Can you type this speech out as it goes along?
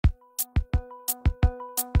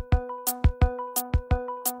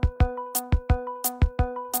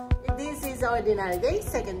is ordinary day,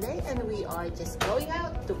 second day, and we are just going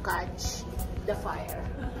out to catch the fire.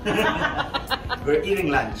 We're eating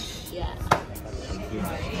lunch. Yeah.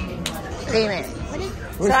 Amen.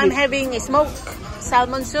 So I'm having a smoked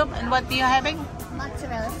salmon soup, and what are you having?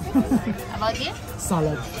 Mozzarella sticks. How about you?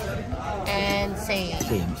 Salad. And same.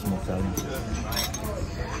 Same, smoked salmon.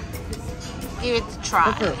 Give it a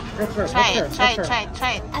try. Try it. I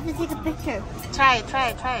have to take a picture. Try it.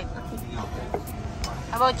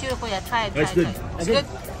 How about you, Kuya? Try it. It's good. It's good?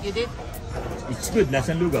 You did? It's good,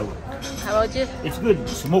 lasang lugaw. How about you? It's good.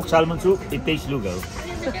 Smoked salmon soup, it tastes lugaw.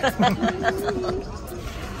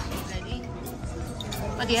 Ready?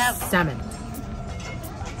 What do you have? Salmon.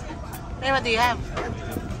 Hey, what do you have?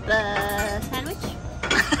 The sandwich?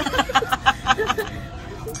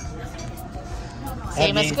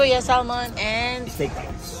 Same as Kuya, salmon and... Steak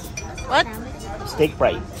fries. What? Steak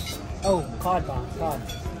fries. Oh, cod bomb. Cod.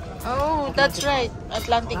 Oh, that's right.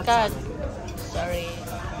 Atlantic cod. Sorry.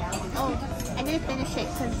 Oh, I didn't finish it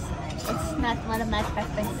because it's not one of my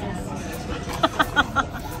preferences.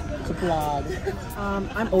 It's a vlog.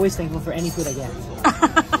 I'm always thankful for any food I get.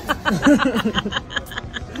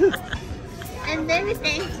 I'm very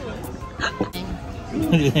thankful.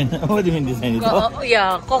 What do you mean design ito?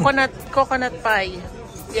 Yeah, coconut pie.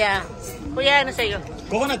 Yeah. Kuya, ano sa'yo?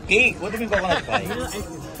 Coconut cake. What do you mean coconut pie?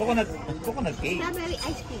 coconut cake. Strawberry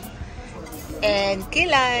ice cream. And key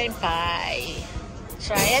lime pie.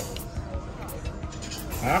 Try it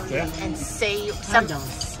Okay. and say I'm some. down.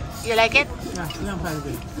 You like it? Yeah, I'm fine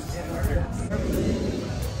with it.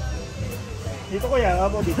 Dito kuya,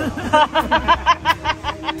 abo dito.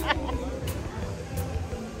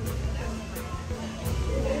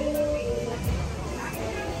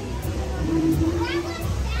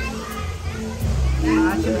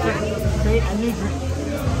 Say a new drink.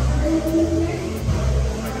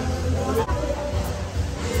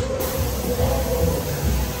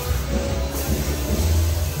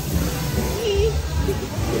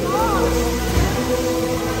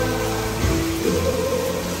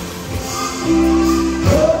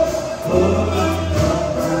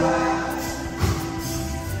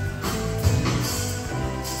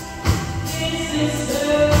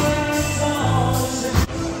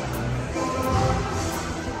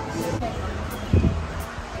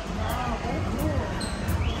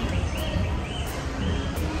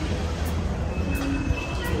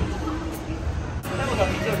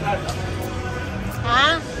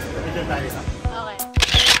 Ha?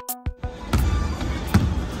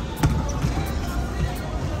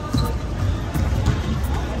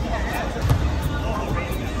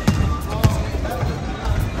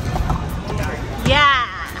 Okay. Yeah.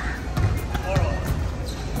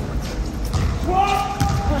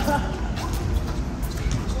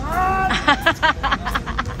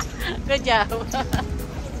 Good job.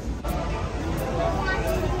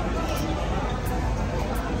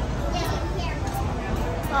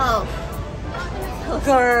 Oh.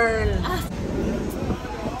 Girl.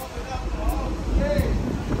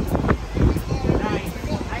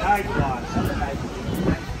 Nice one.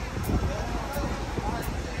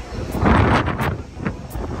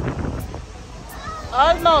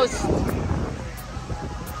 Almost.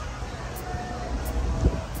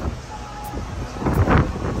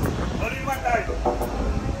 Only one time.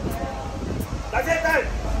 That's it time.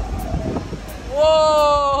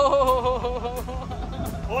 Whoa.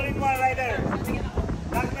 All in one right there.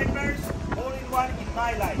 That's my first all in one in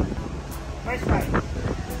my life. First time.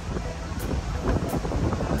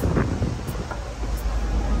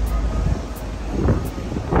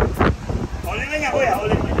 All in one niya kuya,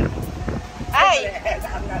 all in one niya. Ay.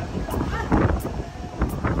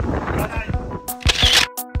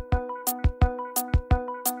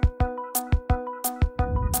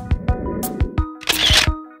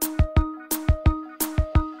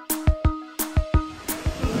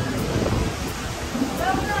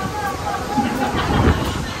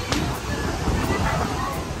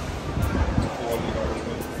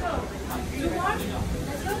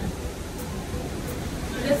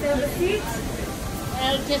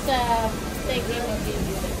 I'll just take them and give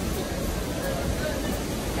you.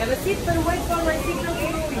 Have a seat, but wait for my signal to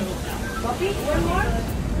move. Copy, one more.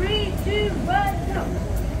 3, 2, 1, go.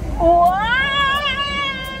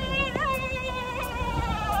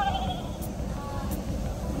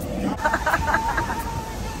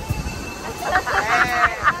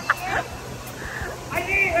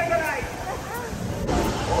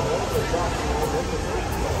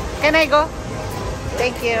 Can I go?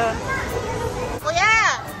 Thank you. Kuya!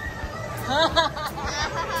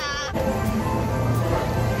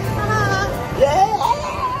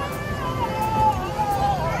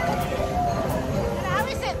 How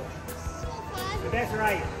is it?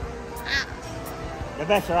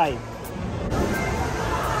 best ride.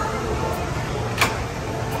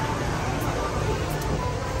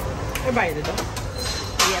 Everybody dito?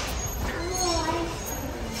 Yep.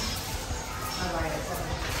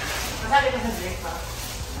 Masali ka sa drink pa?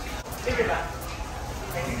 Sige ba?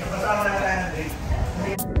 Masama na tayo ng drink.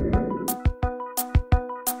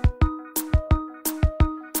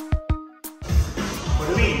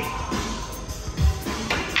 For the win.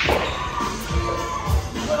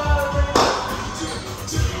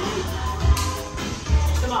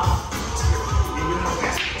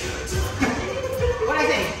 What I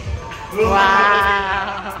say?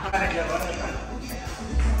 Wow.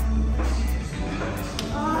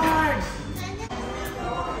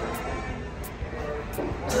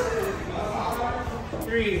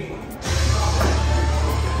 Three.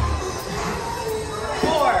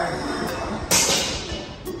 4.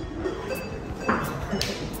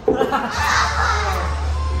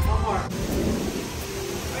 One more.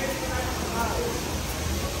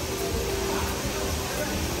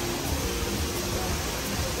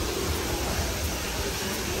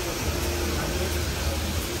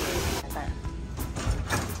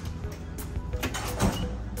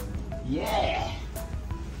 Yeah.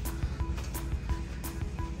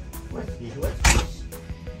 What's this? What's this?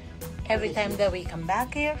 Every time that we come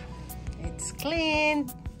back here, it's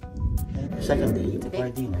cleaned. Second day,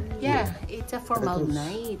 party na. Yeah, it's a formal That was-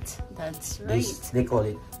 night. That's right. They call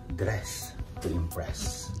it dress to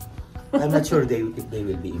impress. I'm not sure if they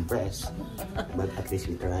will be impressed, but at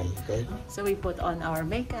least we try, okay? So we put on our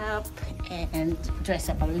makeup and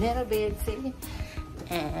dress up a little bit, see?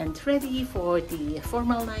 And ready for the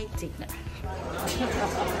formal night dinner.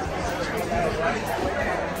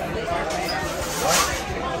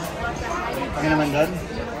 Ano naman doon?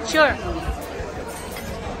 Sure.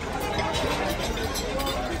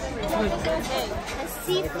 A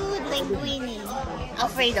seafood linguine.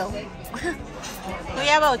 Alfredo.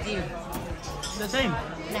 Kuya, about you? The same.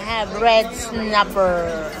 I have red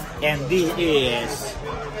snapper. And this is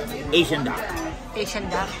Asian duck. Asian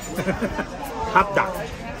duck. Half duck.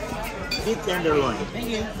 Deep tenderloin. Thank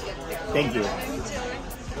you. Thank you.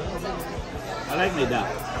 I like the duck.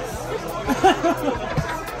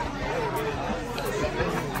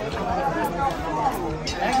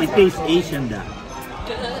 It tastes Asian duck.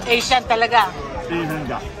 Asian talaga. Asian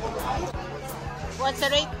duck. What's the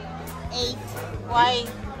rate? 8. Why?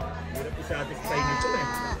 Satisfy nito eh.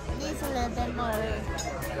 This a little bit more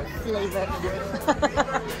flavor.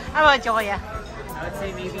 How about you, Kuya? I would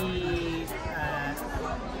say maybe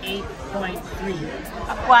 8.3.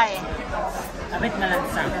 Why? A bit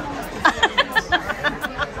malansa.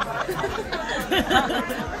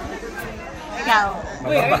 Ikaw.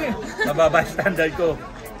 Mababa standard ko.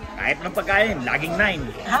 Kahit ng pagkain, laging 9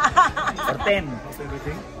 or 10.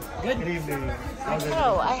 Good.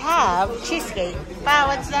 So, I have cheesecake. Pa,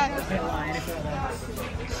 what's that?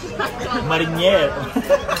 Marinier.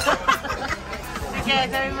 Okay,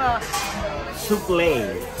 sabi mo.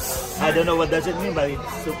 Souffle. I don't know what does it mean, but it's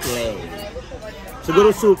souffle.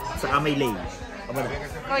 Siguro soup sa may lay.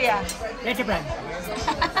 Kuya. Leche plan.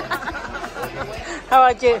 How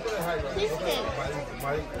about you? Cheesecake.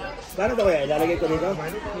 Paano to kaya? Ilalagay ko dito?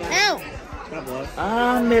 No. Tapos?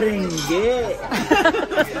 Merengue.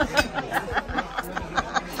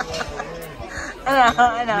 Ano?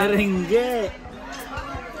 Merengue.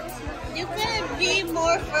 You can be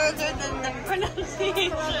more further than the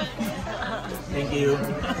pronunciation. Thank you.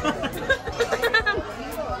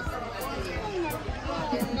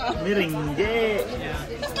 Merengue.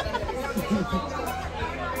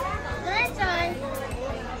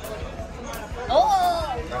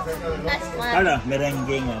 Oh! That's fun. Ano?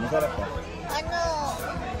 Merengue nga. Masarap ka. Ano?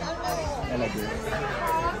 Talaga.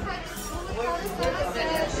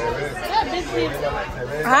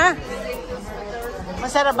 Ha?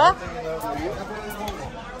 Masarap ba?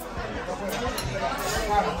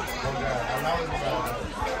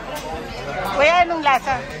 Kuya, anong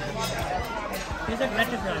lasa? It's like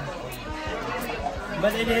leche plan.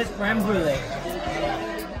 But it is creme brulee.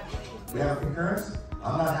 We have concurrence.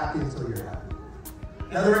 I'm not happy until you're happy.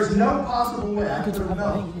 Now, there is no possible way I could have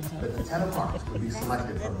known that the 10 of hearts would be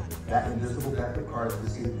selected from that invisible deck of cards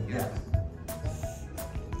this evening. Yes.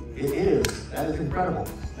 It is. That is incredible.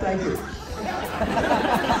 Thank you.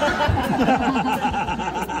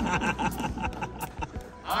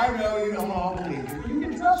 I know you don't all believe it. You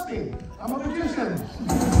can trust me. I'm a magician.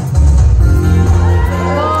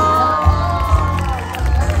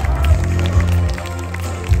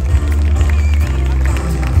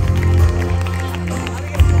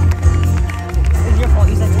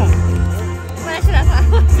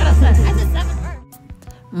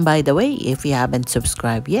 By the way, if you haven't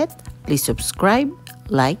subscribed yet, please subscribe,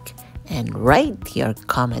 like, and write your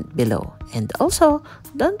comment below. And also,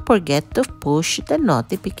 don't forget to push the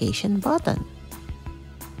notification button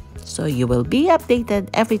so you will be updated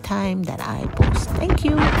every time that I post. Thank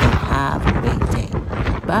you and have a great day.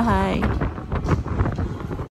 Bye!